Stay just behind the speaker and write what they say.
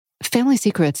Family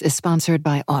Secrets is sponsored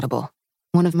by Audible.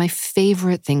 One of my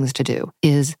favorite things to do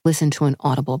is listen to an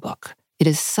Audible book. It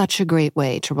is such a great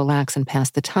way to relax and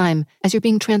pass the time as you're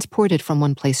being transported from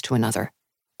one place to another.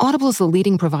 Audible is the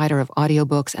leading provider of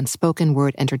audiobooks and spoken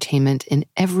word entertainment in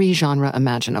every genre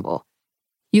imaginable.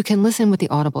 You can listen with the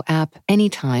Audible app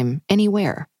anytime,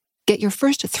 anywhere. Get your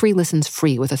first 3 listens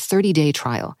free with a 30-day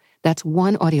trial. That's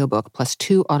 1 audiobook plus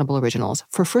 2 Audible originals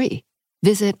for free.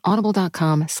 Visit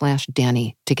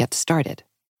audible.com/Danny to get started.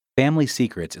 Family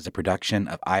Secrets is a production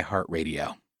of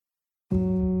iHeartRadio.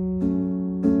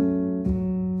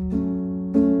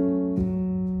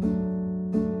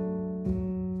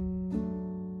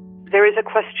 There is a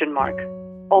question mark,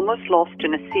 almost lost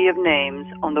in a sea of names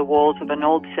on the walls of an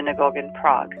old synagogue in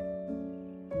Prague.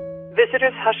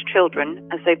 Visitors hush children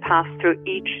as they pass through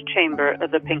each chamber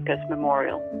of the Pinkas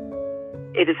Memorial.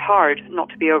 It is hard not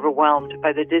to be overwhelmed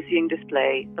by the dizzying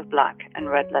display of black and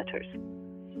red letters.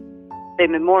 They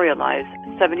memorialize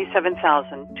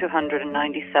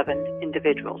 77,297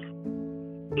 individuals.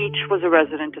 Each was a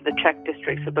resident of the Czech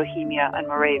districts of Bohemia and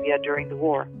Moravia during the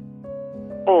war.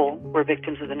 All were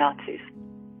victims of the Nazis.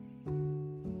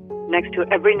 Next to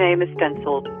every name is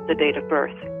stenciled the date of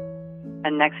birth,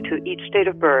 and next to each date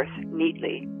of birth,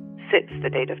 neatly, sits the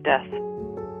date of death.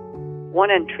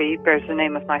 One entry bears the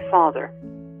name of my father,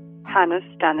 Hannes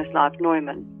Stanislav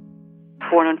Neumann,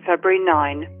 born on February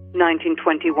 9,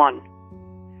 1921.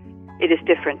 It is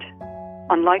different.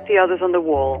 Unlike the others on the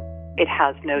wall, it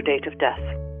has no date of death.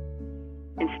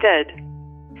 Instead,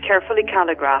 carefully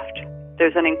calligraphed,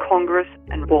 there's an incongruous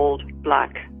and bold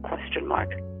black question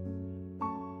mark.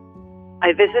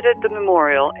 I visited the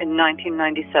memorial in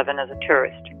 1997 as a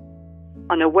tourist,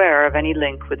 unaware of any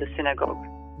link with the synagogue.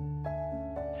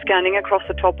 Scanning across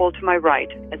the top wall to my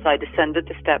right as I descended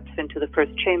the steps into the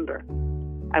first chamber,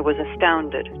 I was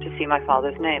astounded to see my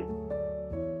father's name.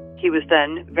 He was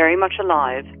then very much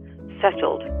alive,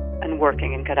 settled, and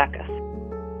working in Caracas.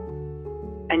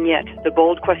 And yet the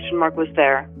bold question mark was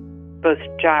there, both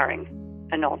jarring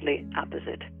and oddly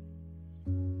apposite.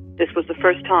 This was the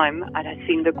first time I had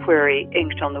seen the query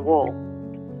inked on the wall,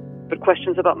 but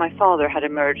questions about my father had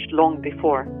emerged long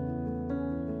before.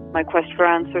 My quest for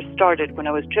answers started when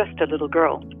I was just a little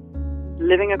girl,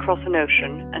 living across an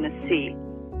ocean and a sea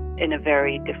in a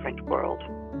very different world.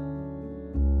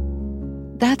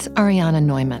 That's Ariana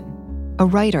Neumann, a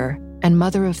writer and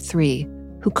mother of 3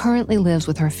 who currently lives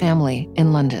with her family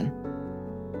in London.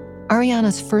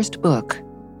 Ariana's first book,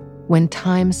 When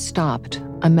Time Stopped,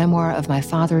 a memoir of my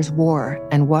father's war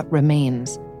and what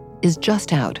remains, is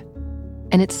just out,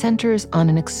 and it centers on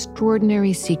an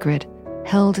extraordinary secret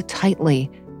held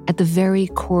tightly at the very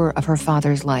core of her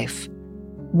father's life,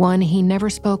 one he never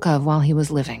spoke of while he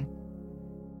was living.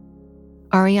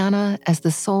 Ariana, as the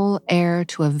sole heir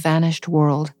to a vanished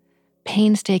world,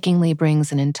 painstakingly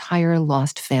brings an entire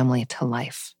lost family to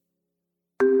life.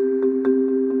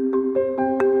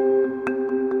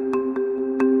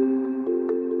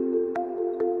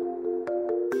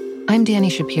 I'm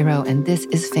Danny Shapiro, and this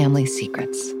is Family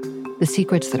Secrets. The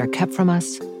secrets that are kept from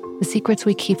us, the secrets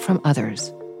we keep from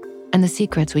others, and the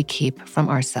secrets we keep from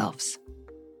ourselves.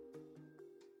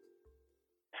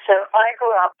 So I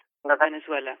grew up in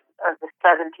Venezuela of the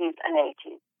 70s and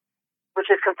 80s, which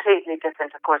is completely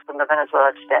different, of course, from the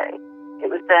Venezuela today.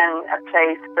 It was then a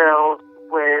place filled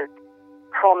with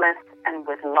promise and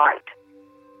with light.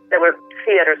 There were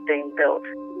theaters being built,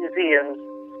 museums,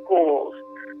 schools,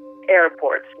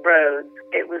 airports, roads.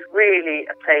 It was really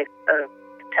a place of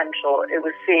potential. It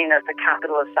was seen as the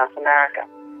capital of South America,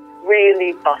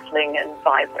 really bustling and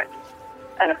vibrant.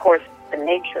 And of course, the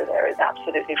nature there is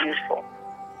absolutely beautiful.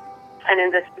 And in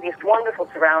these wonderful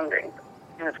surroundings,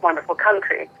 in this wonderful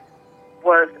country,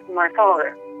 was my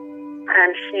father.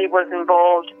 And he was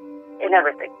involved in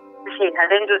everything. He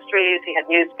had industries, he had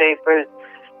newspapers,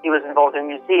 he was involved in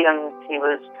museums, he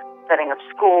was setting up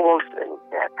schools, and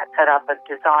set up a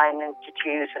design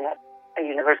institute and a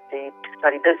university to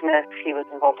study business. He was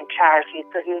involved in charities,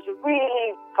 so he was a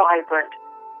really vibrant,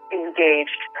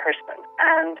 engaged person.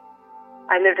 And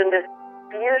I lived in this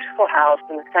beautiful house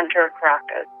in the center of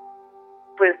Caracas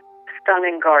with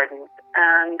stunning gardens,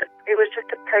 and it was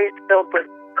just a place filled with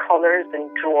colors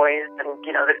and joys, and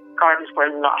the gardens were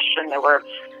lush, and there were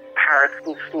parrots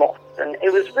and sloths, and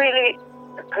it was really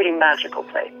a pretty magical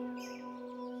place.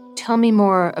 Tell me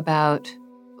more about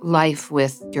life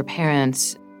with your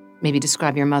parents. Maybe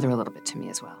describe your mother a little bit to me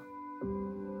as well.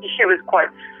 She was quite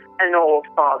an old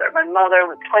father. My mother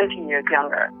was 20 years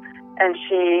younger, and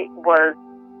she was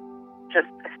just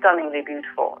stunningly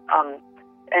beautiful.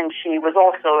 And she was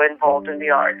also involved in the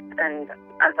arts. And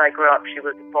as I grew up, she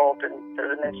was involved in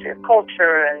the Ministry of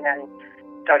Culture and then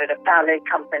started a ballet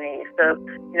company. So,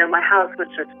 my house was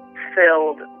just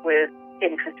filled with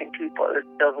interesting people. It was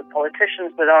filled with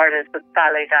politicians, with artists, with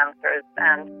ballet dancers.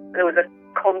 And there was a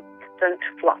constant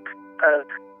flux of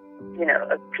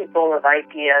people, of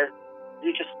ideas.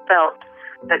 You just felt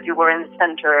that you were in the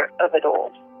center of it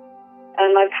all.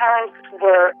 And my parents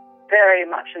were very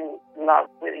much in love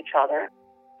with each other.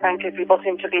 Frankly, people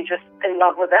seemed to be just in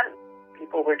love with them.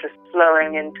 People were just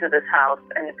flowing into this house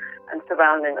and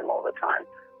surrounding them all the time.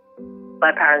 My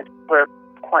parents were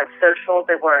quite social.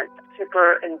 They weren't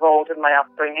super involved in my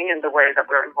upbringing in the way that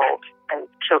we're involved in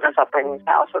children's upbringings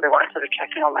now. So they weren't sort of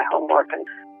checking on my homework and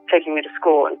taking me to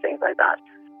school and things like that.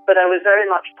 But I was very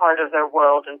much part of their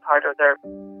world and part of their,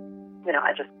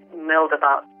 I just milled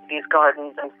about these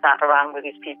gardens and sat around with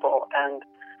these people and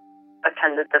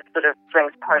attended the sort of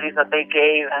drinks parties that they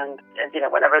gave, and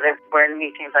whenever they were in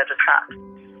meetings, I just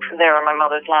sat there on my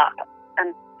mother's lap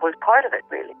and was part of it,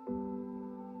 really.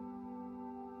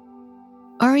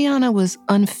 Ariana was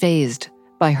unfazed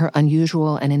by her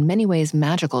unusual and in many ways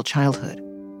magical childhood.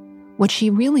 What she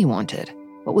really wanted,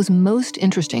 what was most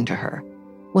interesting to her,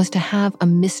 was to have a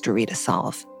mystery to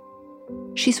solve.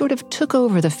 She sort of took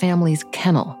over the family's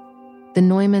kennel. The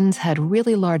Neumanns had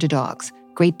really large dogs,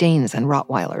 Great Danes and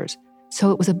Rottweilers, so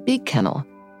it was a big kennel,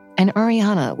 and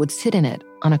Ariana would sit in it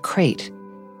on a crate,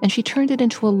 and she turned it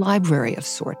into a library of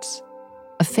sorts.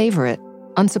 A favorite,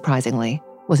 unsurprisingly,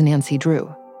 was Nancy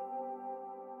Drew.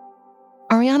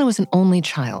 Ariana was an only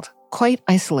child, quite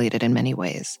isolated in many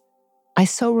ways. I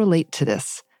so relate to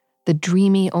this, the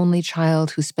dreamy only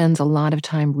child who spends a lot of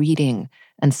time reading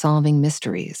and solving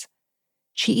mysteries.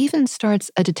 She even starts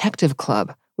a detective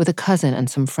club with a cousin and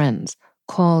some friends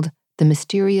called the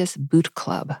Mysterious Boot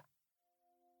Club.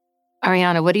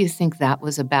 Ariana, what do you think that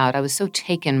was about? I was so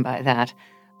taken by that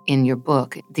in your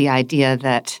book, the idea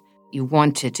that you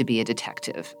wanted to be a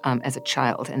detective as a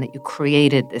child and that you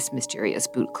created this Mysterious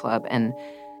Boot Club. And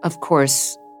of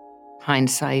course,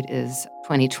 hindsight is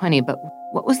 20/20, but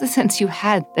what was the sense you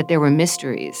had that there were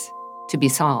mysteries to be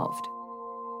solved?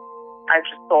 I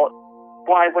just thought,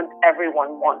 why wouldn't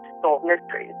everyone want to solve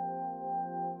mysteries?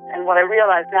 And what I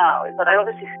realize now is that I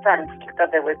obviously sensed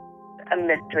that there was a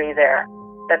mystery there,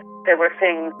 that there were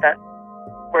things that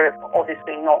were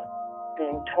obviously not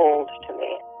being told to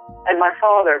me. And my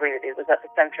father really was at the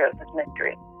center of this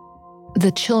mystery.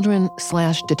 The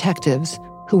children/detectives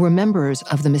who were members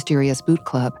of the Mysterious Boot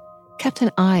Club kept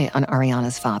an eye on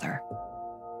Ariana's father.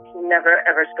 He never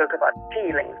ever spoke about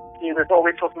feelings. He was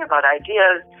always talking about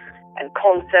ideas and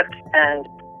concepts and,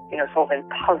 solving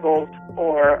puzzles,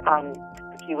 or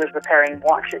he was repairing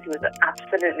watches. He was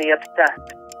absolutely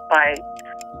obsessed by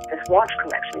this watch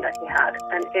collection that he had.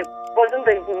 And it wasn't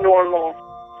the normal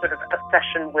sort of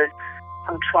obsession with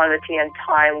punctuality and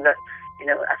time that,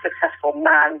 a successful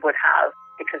man would have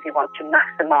because he wants to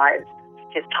maximize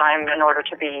his time in order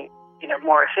to be,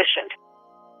 more efficient.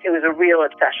 It was a real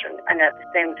obsession. And at the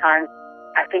same time,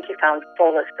 I think he found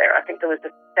solace there. I think there was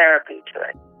a therapy to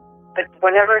it. But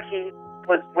whenever he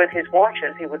was with his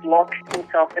watches, he would lock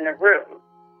himself in a room,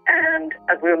 and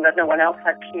a room that no one else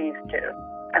had keys to,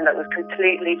 and that was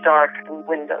completely dark and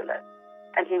windowless.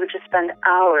 And he would just spend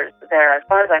hours there, as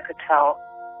far as I could tell,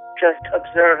 just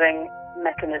observing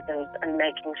mechanisms and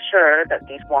making sure that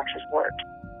these watches worked.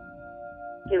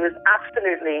 He was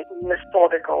absolutely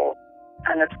methodical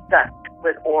and obsessed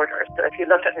with order. So if you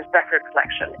looked at his record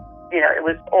collection, it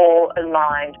was all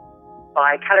aligned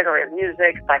by category of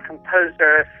music, by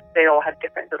composer. They all had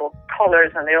different little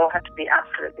colors, and they all had to be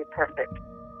absolutely perfect.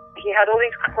 He had all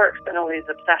these quirks and all these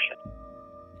obsessions.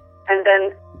 And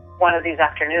then one of these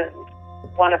afternoons,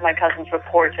 one of my cousins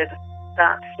reported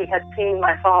that he had seen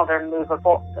my father move a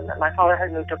box, and that my father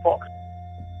had moved a box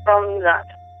from that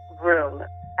room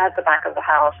at the back of the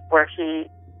house where he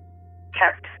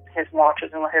kept his watches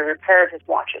and where he repaired his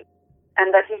watches,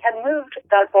 and that he had moved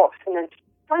that box in a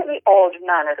slightly odd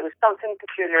manner. There was something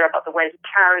peculiar about the way he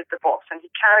carried the box, and he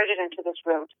carried it into this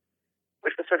room,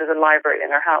 which was sort of the library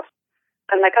in our house.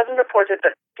 And my cousin reported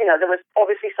that, there was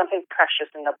obviously something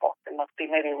precious in the box. It must be,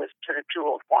 maybe it was sort of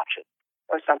jeweled watches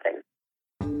or something.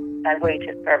 I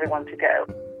waited for everyone to go.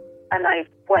 And I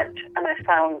went and I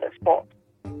found this box.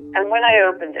 And when I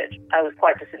opened it, I was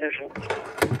quite disillusioned.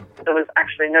 There was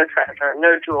actually no treasure,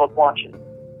 no jeweled watches.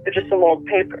 They're just some old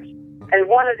papers. And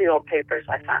one of the old papers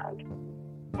I found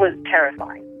was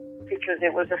terrifying, because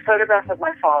it was a photograph of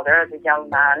my father as a young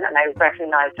man, and I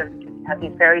recognized him. He had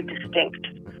these very distinct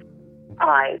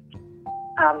eyes.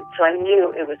 So I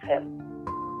knew it was him.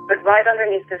 But right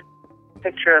underneath this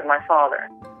picture of my father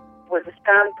was a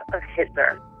stamp of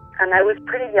Hitler. And I was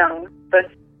pretty young, but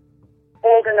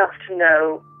old enough to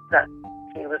know that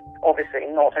he was obviously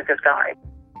not a good guy.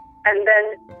 And then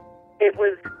it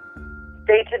was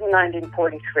dated in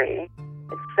 1943.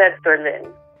 It said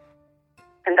Berlin.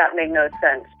 And that made no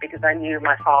sense because I knew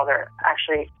my father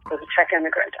actually was a Czech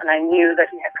immigrant and I knew that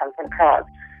he had come from Prague.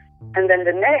 And then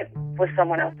the name was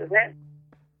someone else's name.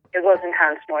 It wasn't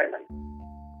Hans Neumann.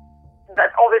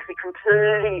 That obviously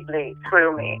completely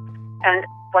threw me. And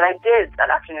what I did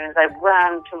that afternoon is I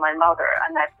ran to my mother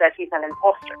and I said, he's an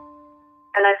imposter.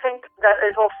 And I think that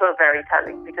is also very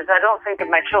telling because I don't think if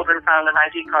my children found an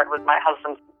ID card with my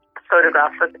husband's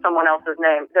photograph with someone else's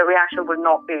name, the reaction would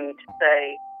not be to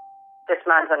say, this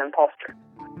man's an imposter.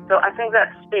 So I think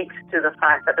that speaks to the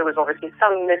fact that there was obviously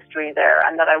some mystery there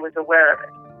and that I was aware of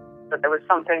it. That there was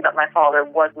something that my father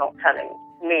was not telling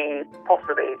me,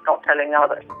 possibly not telling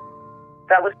others.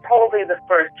 That was probably the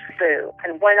first clue.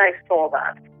 And when I saw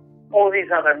that, all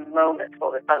these other moments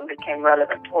all of a sudden became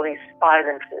relevant, all these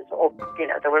silences, or,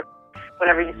 there were,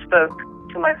 whenever you spoke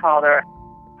to my father,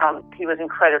 he was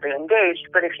incredibly engaged.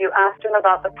 But if you asked him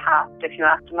about the past, if you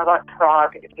asked him about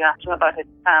Prague, if you asked him about his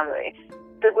family,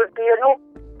 there would be a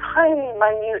tiny,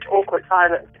 minute, awkward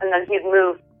silence, and then he'd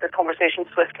move the conversation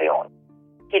swiftly on.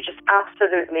 He just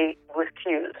absolutely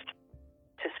refused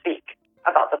to speak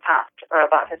about the past or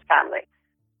about his family.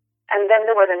 And then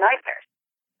there were the nightmares.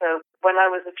 So when I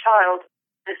was a child,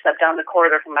 I slept down the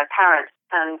corridor from my parents,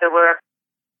 and there were a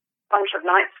bunch of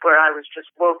nights where I was just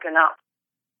woken up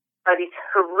by these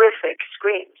horrific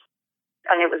screams.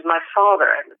 And it was my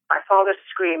father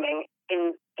screaming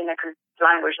in a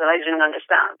language that I didn't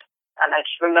understand. And I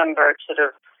just remember sort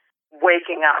of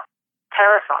waking up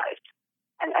terrified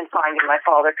and finding my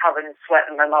father covered in sweat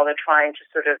and my mother trying to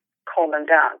sort of calm him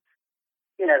down.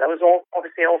 That was all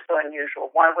obviously also unusual.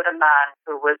 Why would a man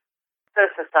who was so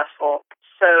successful,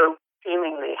 so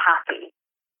seemingly happy,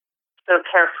 so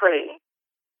carefree,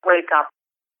 wake up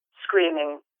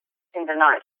screaming in the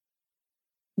night?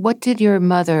 What did your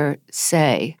mother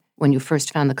say when you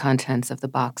first found the contents of the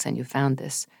box and you found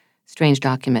this strange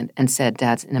document and said,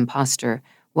 Dad's an imposter?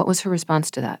 What was her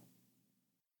response to that?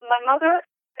 My mother,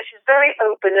 she's very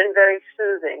open and very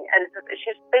soothing. And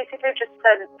she's basically just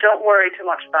said, don't worry too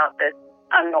much about this.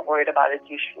 I'm not worried about it.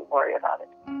 You shouldn't worry about it.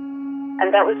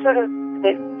 And that was sort of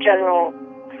the general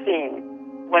theme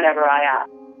whenever I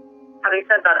asked. Having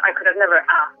said that, I could have never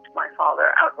asked my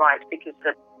father outright because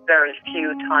the very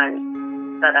few times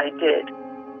that I did,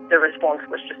 the response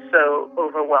was just so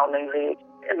overwhelmingly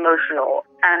emotional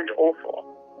and awful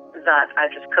that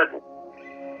I just couldn't.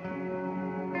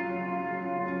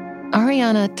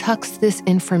 Arianna tucks this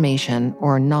information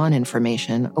or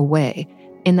non-information away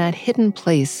in that hidden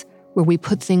place where we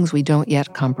put things we don't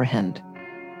yet comprehend.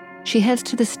 She heads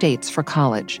to the States for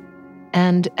college,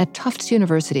 and at Tufts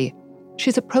University,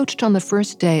 she's approached on the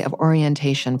first day of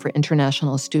orientation for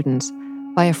international students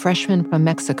by a freshman from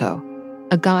Mexico,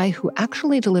 a guy who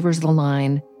actually delivers the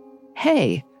line,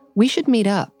 hey, we should meet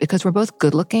up because we're both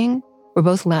good-looking, we're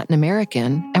both Latin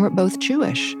American, and we're both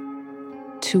Jewish.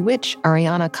 To which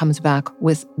Arianna comes back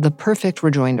with the perfect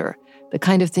rejoinder, the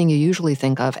kind of thing you usually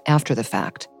think of after the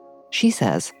fact. She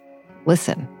says,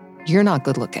 listen, you're not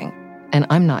good-looking, and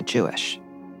I'm not Jewish.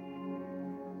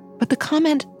 But the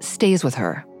comment stays with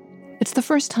her. It's the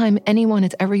first time anyone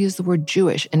has ever used the word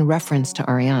Jewish in reference to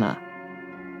Arianna.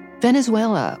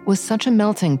 Venezuela was such a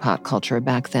melting pot culture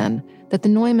back then that the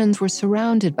Neumanns were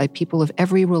surrounded by people of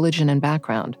every religion and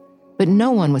background, but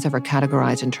no one was ever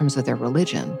categorized in terms of their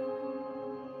religion.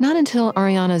 Not until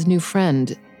Arianna's new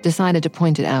friend decided to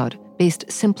point it out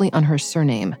based simply on her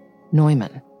surname,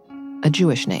 Neumann, a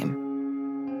Jewish name.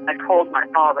 I called my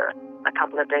father a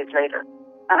couple of days later,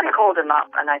 and I called him up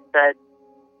and I said,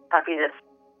 Papi, this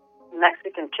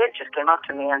Mexican kid just came up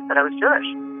to me and said I was Jewish.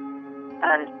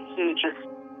 And he just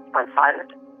went silent.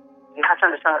 You have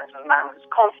to understand that this man was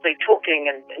constantly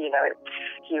talking and,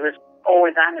 he was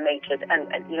always animated and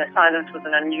silence was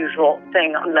an unusual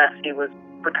thing unless he was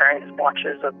preparing his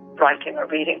watches or writing or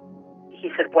reading. He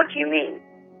said, what do you mean?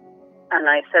 And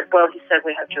I said, well, he said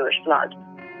we have Jewish blood.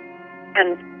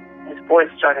 And his voice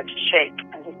started to shake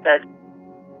and he said,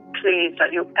 please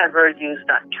don't you ever use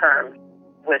that term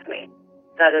with me.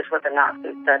 That is what the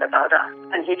Nazis said about us.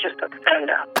 And he just put the phone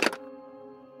down.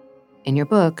 In your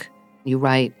book, you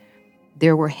write,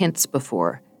 there were hints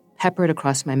before. Peppered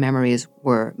across my memories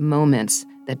were moments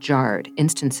that jarred,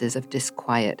 instances of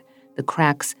disquiet. The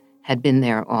cracks had been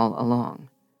there all along.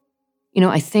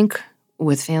 I think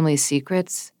with family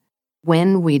secrets,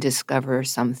 when we discover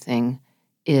something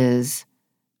is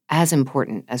as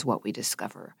important as what we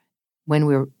discover. When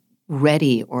we're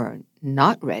ready or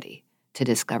not ready to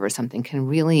discover something can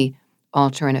really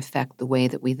alter and affect the way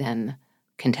that we then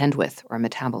contend with or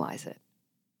metabolize it.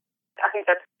 I think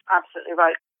that's absolutely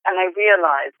right. And I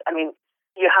realize,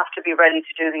 you have to be ready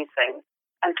to do these things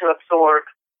and to absorb.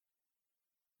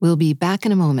 We'll be back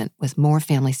in a moment with more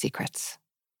Family Secrets.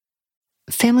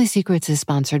 Family Secrets is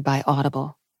sponsored by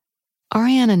Audible.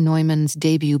 Ariana Neumann's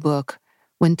debut book,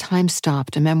 When Time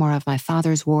Stopped, a memoir of my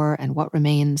father's war and what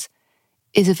remains,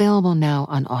 is available now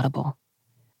on Audible.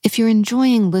 If you're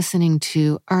enjoying listening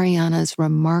to Ariana's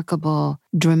remarkable,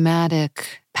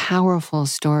 dramatic, powerful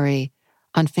story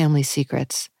on Family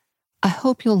Secrets, I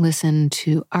hope you'll listen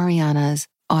to Ariana's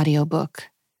audiobook.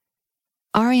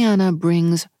 Ariana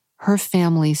brings her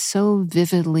family so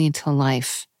vividly to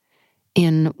life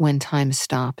in When Time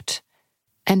Stopped.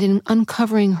 And in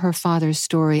uncovering her father's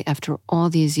story after all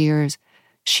these years,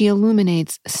 she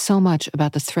illuminates so much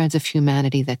about the threads of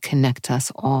humanity that connect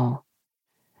us all.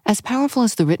 As powerful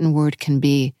as the written word can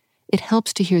be, it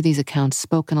helps to hear these accounts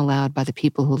spoken aloud by the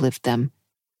people who lived them.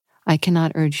 I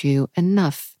cannot urge you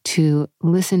enough to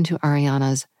listen to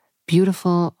Ariana's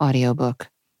beautiful audiobook,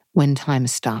 When Time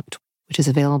Stopped, which is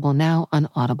available now on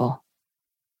Audible.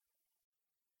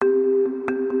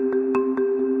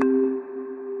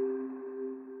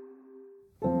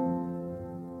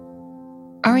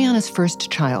 Ariana's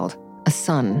first child, a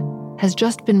son, has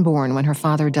just been born when her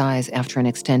father dies after an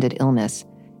extended illness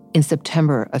in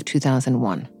September of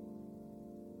 2001.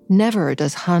 Never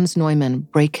does Hans Neumann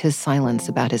break his silence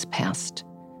about his past.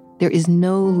 There is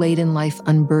no late-in-life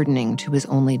unburdening to his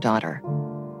only daughter.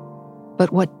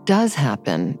 But what does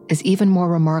happen is even more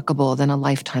remarkable than a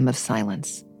lifetime of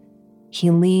silence.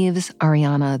 He leaves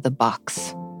Ariana the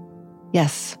box.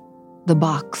 Yes, the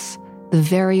box, the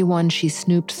very one she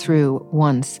snooped through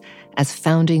once as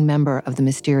founding member of the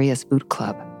mysterious Boot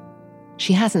Club.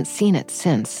 She hasn't seen it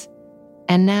since.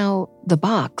 And now the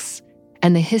box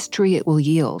and the history it will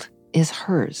yield is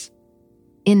hers.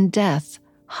 In death,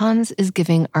 Hans is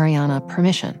giving Ariana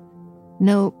permission.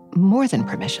 No, more than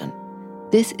permission.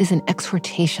 This is an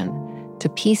exhortation to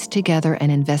piece together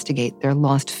and investigate their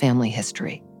lost family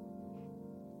history.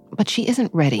 But she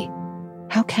isn't ready.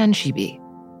 How can she be?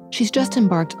 She's just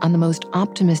embarked on the most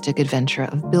optimistic adventure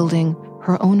of building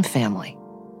her own family.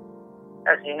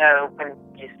 As you know, when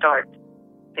you start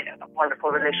a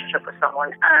wonderful relationship with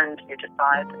someone and you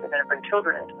decide that you're going to bring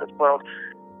children into this world,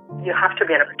 you have to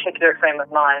be in a particular frame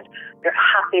of mind. You're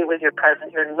happy with your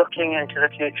present. You're looking into the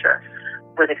future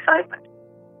with excitement.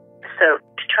 So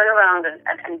to turn around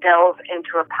and delve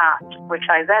into a past, which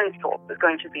I then thought was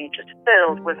going to be just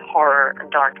filled with horror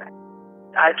and darkness,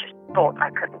 I just thought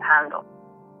I couldn't handle.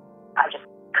 I just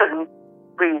couldn't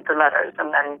read the letters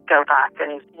and then go back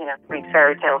and, read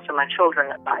fairy tales to my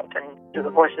children at night and do the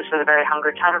voices for the very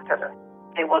hungry caterpillar.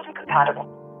 It wasn't compatible.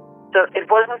 So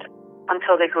it wasn't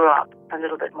until they grew up a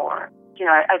little bit more.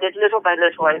 I did little by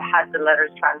little, I had the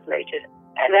letters translated.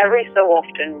 And every so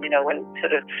often, when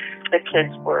sort of the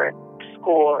kids were at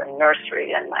school and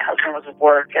nursery and my husband was at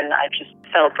work and I just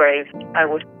felt brave, I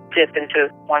would dip into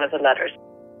one of the letters.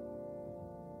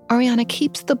 Ariana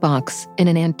keeps the box in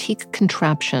an antique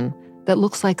contraption that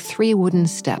looks like 3 wooden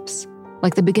steps,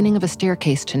 like the beginning of a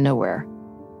staircase to nowhere.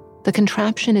 The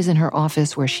contraption is in her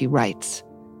office where she writes,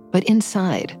 but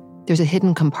inside, there's a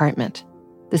hidden compartment.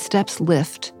 The steps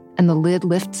lift, and the lid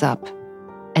lifts up,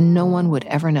 and no one would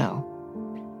ever know.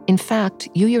 In fact,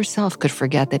 you yourself could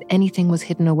forget that anything was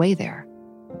hidden away there.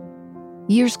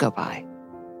 Years go by,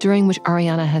 during which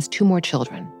Ariana has 2 more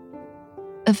children.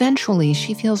 Eventually,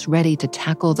 she feels ready to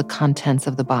tackle the contents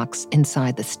of the box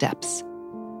inside the steps.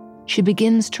 She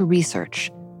begins to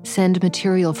research, send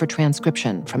material for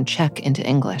transcription from Czech into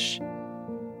English.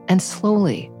 And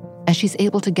slowly, as she's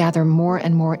able to gather more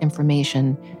and more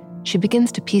information, she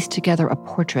begins to piece together a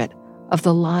portrait of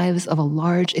the lives of a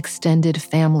large extended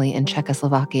family in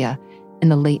Czechoslovakia in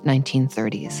the late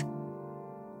 1930s.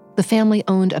 The family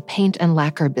owned a paint and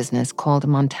lacquer business called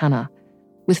Montana,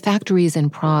 with factories in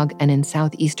Prague and in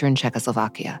southeastern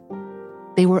Czechoslovakia.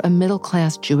 They were a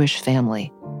middle-class Jewish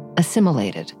family,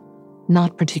 assimilated,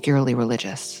 not particularly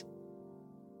religious.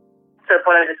 So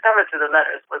what I discovered through the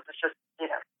letters was just,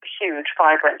 huge,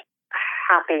 vibrant,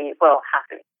 happy,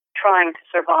 trying to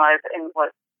survive in what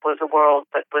was a world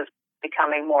that was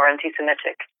becoming more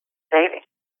anti-Semitic daily.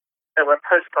 There were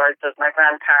postcards of my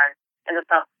grandparents in the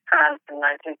south of France in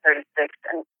 1936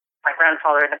 and my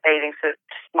grandfather in a bathing suit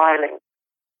smiling.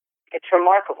 It's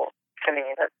remarkable to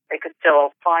me that they could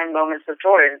still find moments of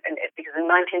joy in it, because in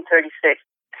 1936,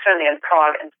 certainly in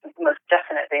Prague and most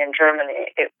definitely in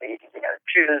Germany,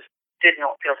 Jews did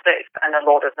not feel safe, and a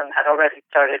lot of them had already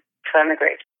started to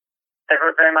emigrate. They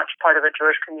were very much part of a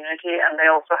Jewish community, and they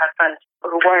also had friends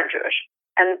who weren't Jewish.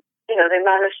 And, they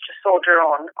managed to soldier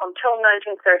on until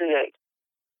 1938.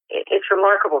 It's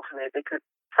remarkable to me because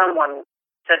someone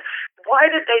said, why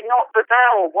did they not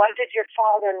rebel? Why did your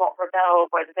father not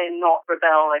rebel? Why did they not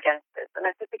rebel against this? And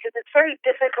I said, because it's very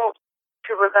difficult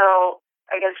to rebel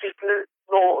against these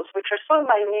laws, which are so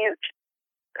minute,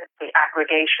 the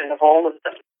aggregation of all of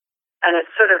them. And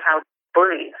it's sort of how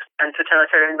bullies and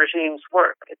totalitarian regimes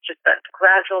work. It's just that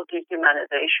gradual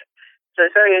dehumanization. So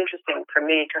it's very interesting for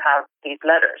me to have these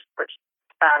letters, which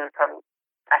span from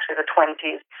actually the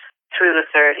 20s through the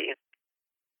 30s,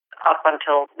 up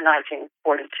until 1942,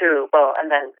 and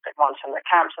then it runs from the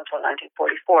camps until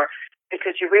 1944,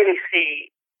 because you really see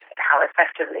how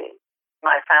effectively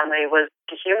my family was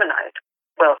dehumanized.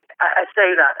 Well, I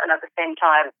say that, and at the same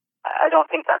time, I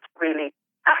don't think that's really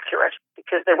accurate,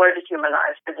 because they were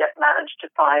dehumanized, but yet managed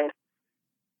to find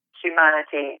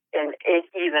humanity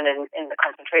even in the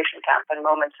concentration camp, and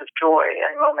moments of joy,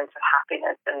 and moments of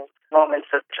happiness, and moments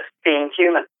of just being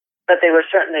human. But they were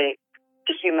certainly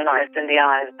dehumanized in the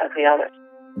eyes of the others.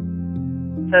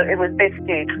 So it was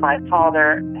basically my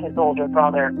father, his older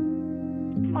brother,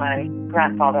 my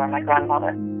grandfather, and my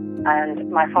grandmother.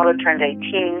 And my father turned 18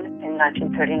 in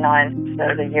 1939,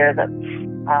 so the year that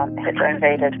Hitler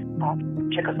invaded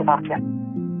Czechoslovakia.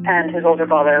 And his older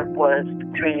brother was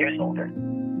 3 years older.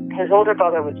 His older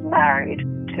brother was married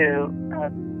to a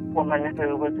woman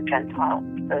who was a Gentile,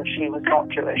 so she was not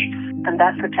Jewish, and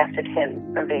that protected him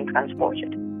from being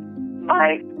transported.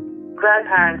 My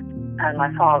grandparents and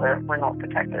my father were not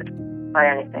protected by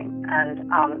anything. And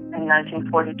in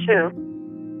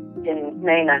 1942, in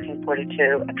May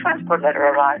 1942, a transport letter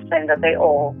arrived saying that they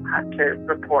all had to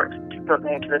report to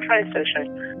Brooklyn to the train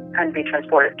station and be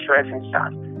transported to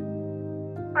Residenzstadt.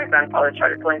 My grandfather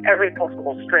started pulling every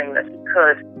possible string that he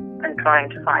could and trying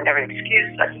to find every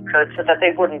excuse that he could so that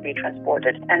they wouldn't be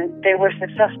transported. And they were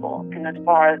successful in as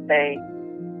far as they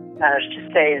managed to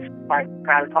save my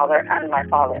grandfather and my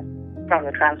father from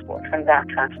the transport, from that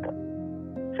transport.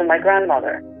 So my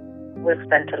grandmother was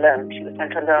sent alone. She was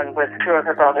sent alone with two of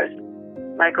her brothers.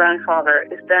 My grandfather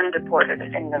is then deported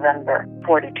in November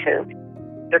 42.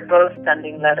 They're both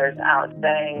sending letters out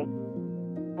saying,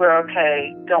 we're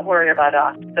okay, don't worry about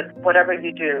us, but whatever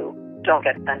you do, don't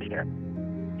get sent here.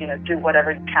 Do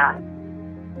whatever you can.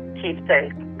 Keep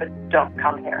safe, but don't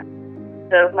come here.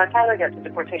 So my father gets a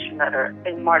deportation letter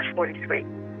in March 43.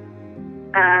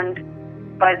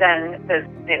 And by then,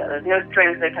 there's no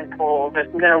strings they can pull.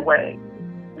 There's no way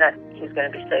that he's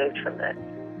going to be saved from this.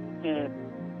 He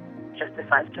just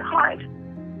decides to hide.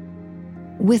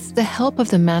 With the help of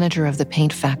the manager of the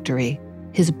paint factory,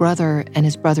 his brother and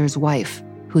his brother's wife,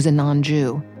 who's a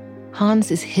non-Jew,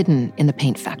 Hans is hidden in the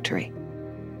paint factory.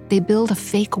 They build a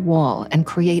fake wall and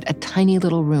create a tiny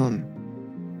little room.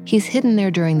 He's hidden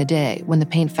there during the day when the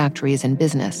paint factory is in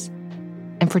business.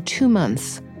 And for 2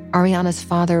 months, Ariana's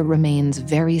father remains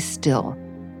very still,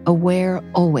 aware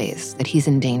always that he's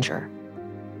in danger.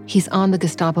 He's on the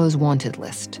Gestapo's wanted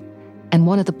list, and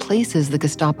one of the places the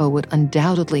Gestapo would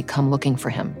undoubtedly come looking for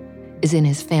him is in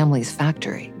his family's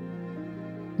factory.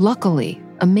 Luckily,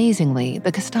 amazingly,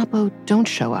 the Gestapo don't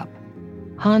show up.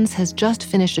 Hans has just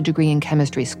finished a degree in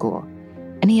chemistry school,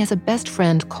 and he has a best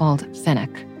friend called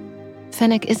Fennek.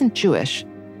 Fennek isn't Jewish,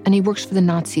 and he works for the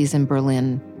Nazis in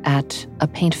Berlin at a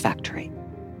paint factory.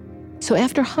 So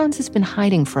after Hans has been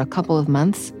hiding for a couple of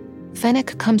months,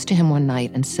 Fennek comes to him one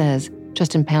night and says,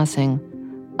 just in passing,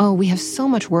 "Oh, we have so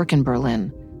much work in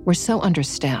Berlin. We're so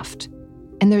understaffed.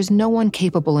 And there's no one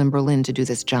capable in Berlin to do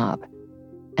this job."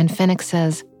 And Fennek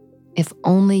says, "If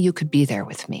only you could be there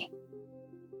with me."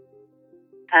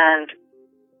 And,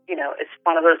 it's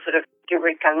one of those sort of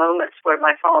eureka moments where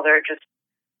my father just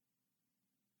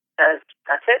says,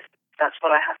 that's it. That's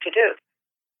what I have to do.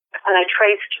 And I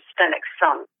traced Fennek's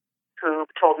son, who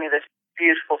told me this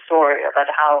beautiful story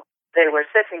about how they were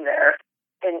sitting there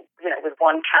with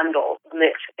one candle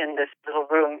lit in this little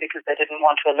room because they didn't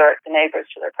want to alert the neighbors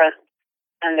to their presence.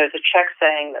 And there's a Czech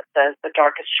saying that says the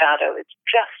darkest shadow is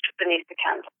just beneath the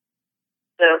candle.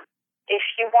 So if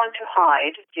you want to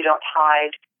hide, you don't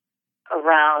hide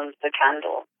around the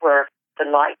candle where the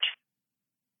light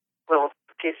will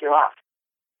give you up.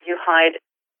 You hide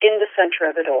in the center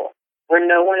of it all, where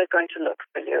no one is going to look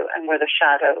for you and where the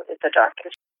shadow is the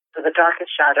darkest. So the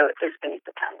darkest shadow is beneath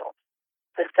the candle.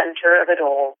 The center of it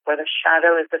all, where the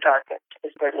shadow is the darkest,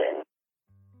 is Berlin.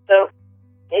 So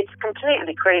it's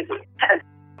completely crazy and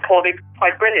probably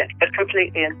quite brilliant, but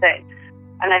completely insane.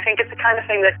 And I think it's the kind of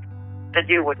thing that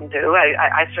you wouldn't do.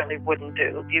 I certainly wouldn't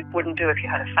do. You wouldn't do if you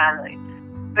had a family.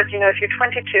 But, if you're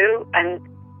 22 and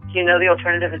You know the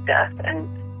alternative is death, and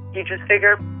you just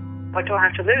figure, what do I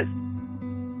have to lose?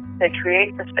 They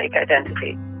create this fake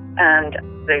identity, and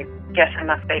they get him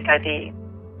a fake ID.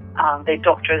 They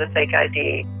doctor the fake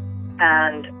ID,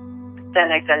 and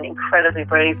Zdeněk then incredibly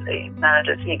bravely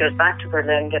manages. He goes back to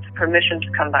Berlin, gets permission to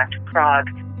come back to Prague,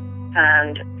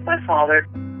 and my father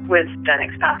with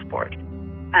Zdeněk's passport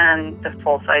and the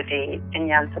false ID in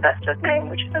Jan Sebesta's name,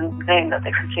 which is a name that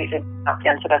they completely,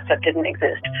 Jan Sebesta didn't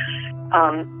exist.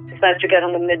 Decides to get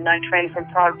on the midnight train from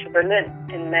Prague to Berlin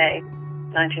in May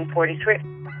 1943,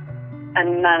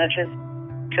 and manages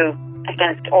to,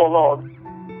 against all odds,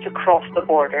 to cross the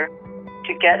border,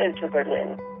 to get into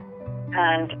Berlin,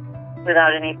 and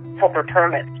without any proper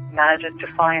permits, manages to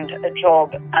find a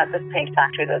job at the paint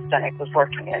factory that Zdeněk was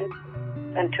working in,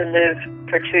 and to live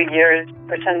for 2 years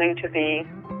pretending to be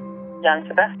Jan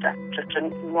Sebesta, just a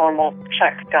normal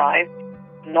Czech guy,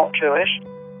 not Jewish,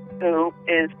 who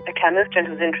is a chemist and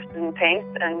who's interested in paint,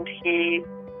 and he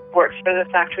works for the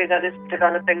factory that is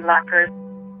developing lacquers,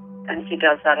 and he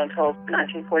does that until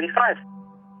 1945.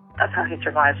 That's how he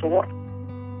survives the war.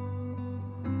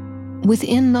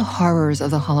 Within the horrors of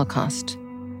the Holocaust,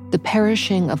 the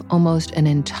perishing of almost an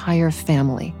entire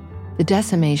family, the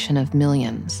decimation of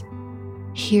millions,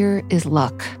 here is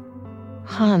luck.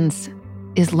 Hans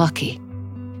is lucky.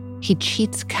 He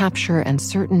cheats capture and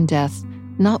certain death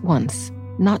not once,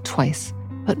 not twice,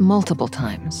 but multiple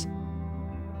times.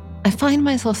 I find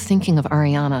myself thinking of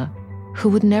Ariana, who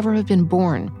would never have been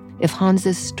born if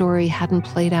Hans's story hadn't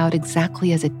played out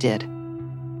exactly as it did.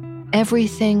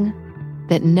 Everything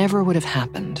that never would have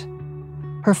happened.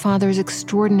 Her father's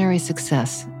extraordinary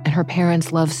success and her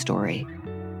parents' love story,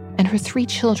 and her 3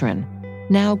 children,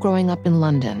 now growing up in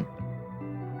London.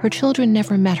 Her children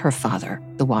never met her father,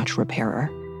 the watch repairer.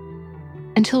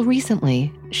 Until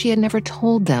recently, she had never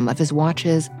told them of his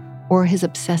watches or his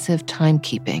obsessive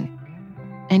timekeeping.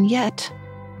 And yet,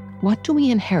 what do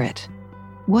we inherit?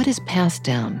 What is passed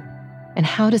down? And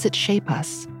how does it shape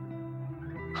us?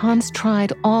 Hans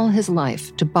tried all his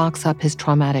life to box up his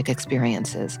traumatic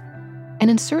experiences, and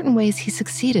in certain ways he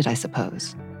succeeded, I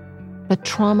suppose. But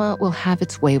trauma will have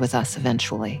its way with us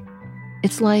eventually.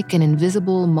 It's like an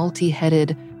invisible,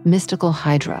 multi-headed, mystical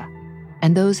hydra,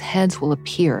 and those heads will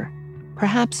appear,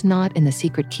 perhaps not in the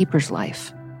secret keeper's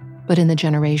life, but in the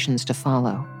generations to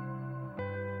follow.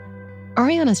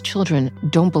 Ariana's children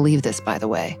don't believe this, by the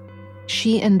way.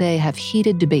 She and they have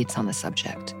heated debates on the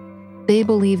subject. They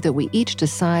believe that we each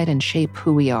decide and shape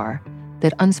who we are,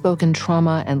 that unspoken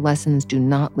trauma and lessons do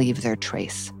not leave their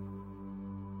trace.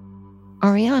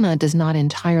 Ariana does not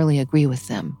entirely agree with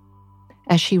them.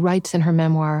 As she writes in her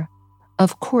memoir,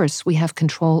 of course we have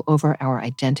control over our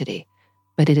identity,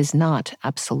 but it is not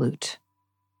absolute.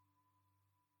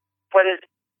 What is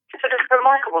sort of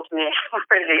remarkable to me,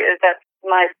 really, is that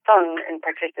my son in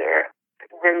particular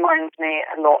reminds me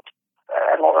a lot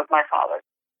of my father.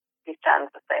 He stands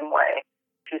the same way.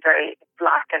 He's very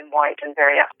black and white and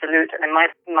very absolute, and it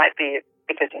might be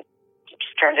because he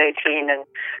just turned 18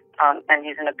 and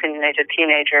he's an opinionated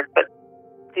teenager. But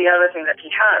the other thing that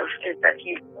he has is that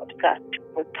he's obsessed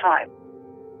with time,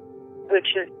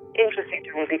 which is interesting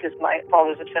to me because my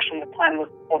father's obsession with time was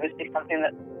obviously something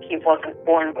that he wasn't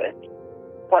born with.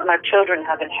 What my children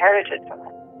have inherited from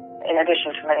him, in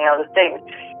addition to many other things,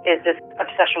 is this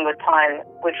obsession with time,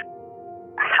 which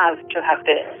has to have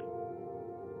been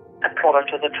a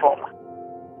product of the trauma.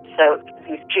 So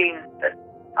these genes that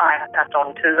I have passed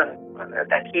on to them, or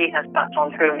that he has passed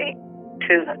on through me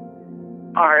to them,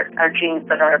 are genes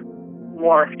that are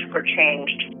morphed or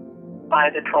changed by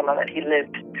the trauma that he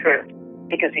lived through,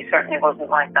 because he certainly wasn't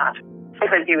like that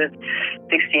when he was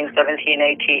 16, 17,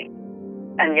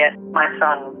 18. And yet my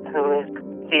son, who is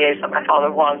the age that my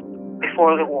father was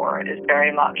before the war, is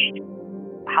very much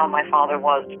how my father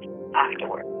was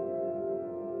afterward.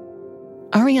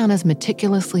 Ariana's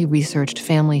meticulously researched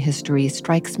family history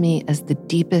strikes me as the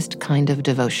deepest kind of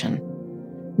devotion.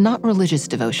 Not religious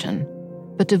devotion,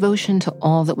 but devotion to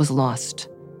all that was lost.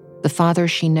 The father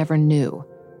she never knew,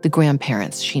 the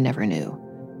grandparents she never knew,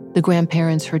 the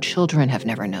grandparents her children have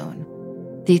never known,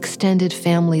 the extended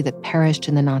family that perished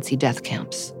in the Nazi death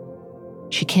camps.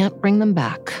 She can't bring them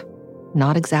back,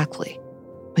 not exactly,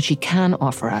 but she can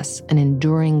offer us an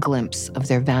enduring glimpse of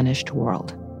their vanished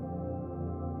world.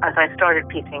 As I started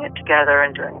piecing it together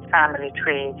and doing family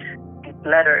tree, these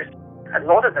letters, a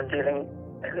lot of them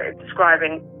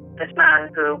describing this man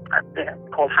who,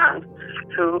 called Hans,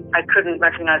 who I couldn't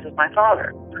recognize as my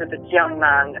father, who this young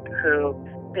man who,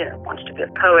 wanted to be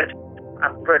a poet,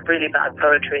 wrote really bad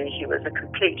poetry. He was a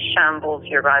complete shambles.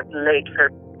 He arrived late for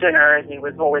dinner. He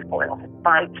was always falling off his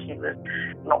bike. He was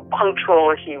not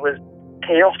punctual. He was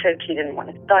chaotic. He didn't want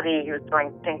to study. He was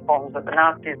throwing stink bombs at the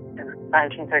Nazis in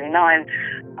 1939.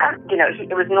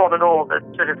 It was not at all the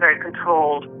sort of very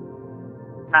controlled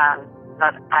man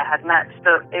that I had met.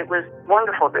 So it was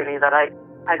wonderful, really, that I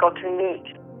got to meet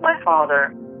my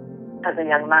father as a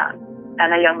young man,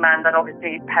 and a young man that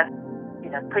obviously had,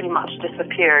 pretty much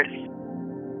disappeared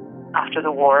after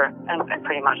the war, and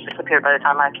pretty much disappeared by the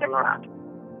time I came around.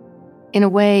 In a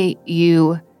way,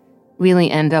 you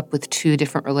really end up with two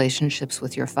different relationships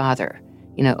with your father.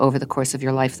 Over the course of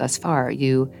your life thus far,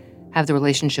 you have the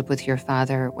relationship with your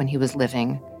father when he was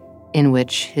living, in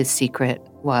which his secret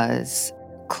was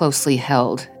closely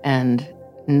held and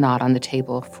not on the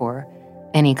table for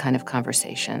any kind of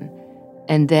conversation.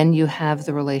 And then you have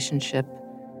the relationship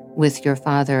with your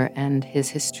father and his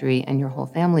history and your whole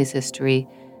family's history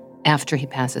after he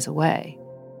passes away.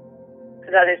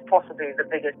 That is possibly the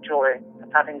biggest joy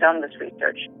of having done this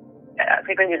research. I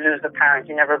think when you lose a parent,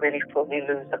 you never really fully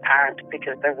lose a parent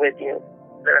because they're with you.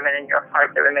 They remain in your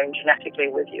heart, they remain genetically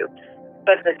with you.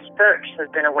 But the search has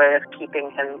been a way of keeping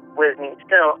him with me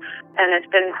still, and it's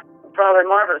been rather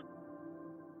marvelous.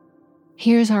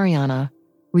 Here's Ariana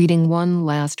reading one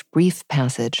last brief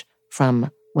passage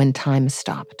from When Time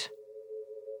Stopped.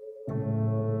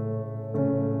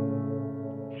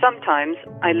 Sometimes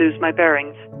I lose my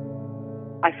bearings.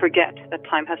 I forget that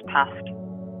time has passed,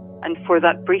 and for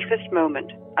that briefest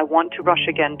moment, I want to rush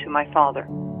again to my father.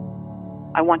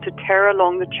 I want to tear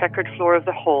along the checkered floor of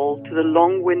the hall to the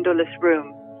long windowless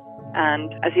room,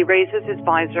 and, as he raises his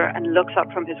visor and looks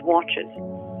up from his watches,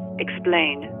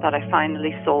 explain that I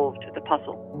finally solved the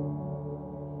puzzle.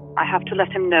 I have to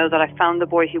let him know that I found the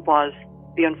boy he was,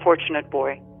 the unfortunate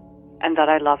boy, and that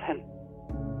I love him.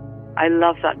 I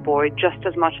love that boy just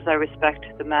as much as I respect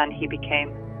the man he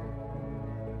became.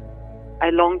 I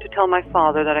long to tell my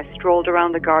father that I strolled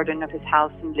around the garden of his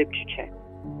house in Lipčice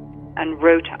and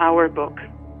wrote our book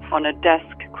on a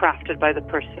desk crafted by the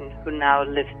person who now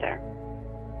lives there.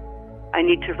 I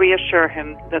need to reassure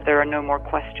him that there are no more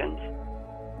questions.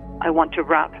 I want to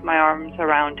wrap my arms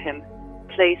around him,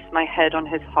 place my head on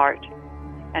his heart,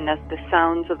 and as the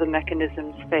sounds of the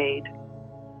mechanisms fade,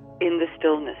 in the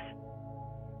stillness,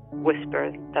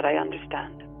 whisper that I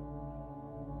understand.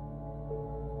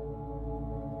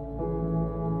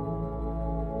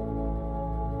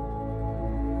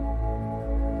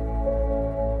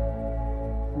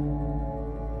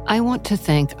 I want to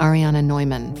thank Ariana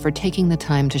Neumann for taking the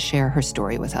time to share her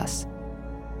story with us.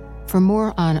 For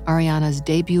more on Ariana's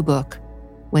debut book,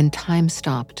 When Time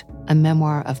Stopped, a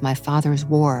memoir of my father's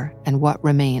war and what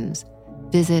remains,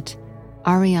 visit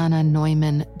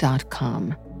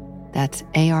ariananeumann.com. That's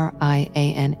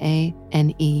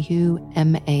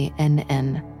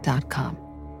ArianaNeumann.com.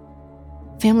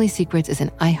 Family Secrets is an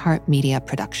iHeartMedia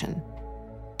production.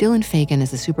 Dylan Fagan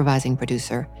is the supervising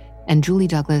producer, and Julie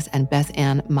Douglas and Beth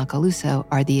Ann Macaluso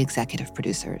are the executive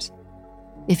producers.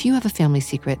 If you have a family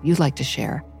secret you'd like to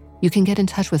share, you can get in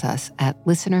touch with us at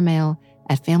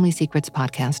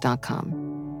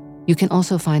listenermail@familysecretspodcast.com. You can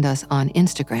also find us on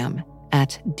Instagram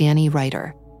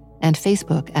 @DannyWriter, and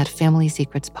Facebook @Family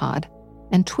Secrets Pod,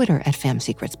 and Twitter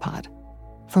 @FamSecretsPod.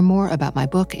 For more about my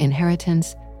book,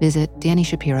 Inheritance, visit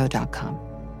DannyShapiro.com.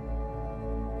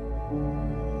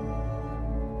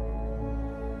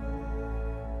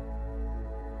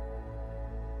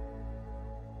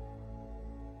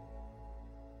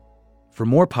 For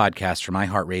more podcasts from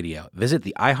iHeartRadio, visit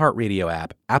the iHeartRadio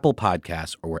app, Apple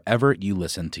Podcasts, or wherever you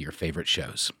listen to your favorite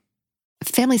shows.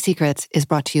 Family Secrets is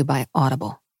brought to you by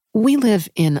Audible. We live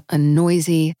in a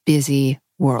noisy, busy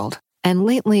world. And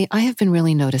lately, I have been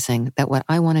really noticing that what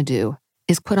I want to do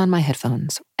is put on my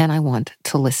headphones and I want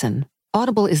to listen.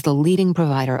 Audible is the leading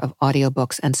provider of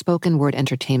audiobooks and spoken word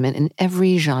entertainment in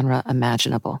every genre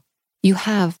imaginable. You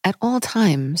have, at all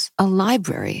times, a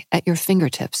library at your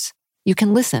fingertips. You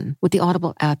can listen with the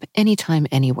Audible app anytime,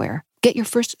 anywhere. Get your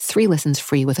first 3 listens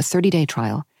free with a 30-day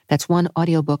trial. That's 1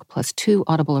 audiobook plus 2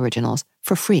 Audible originals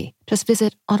for free. Just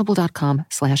visit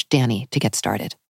audible.com/Danny to get started.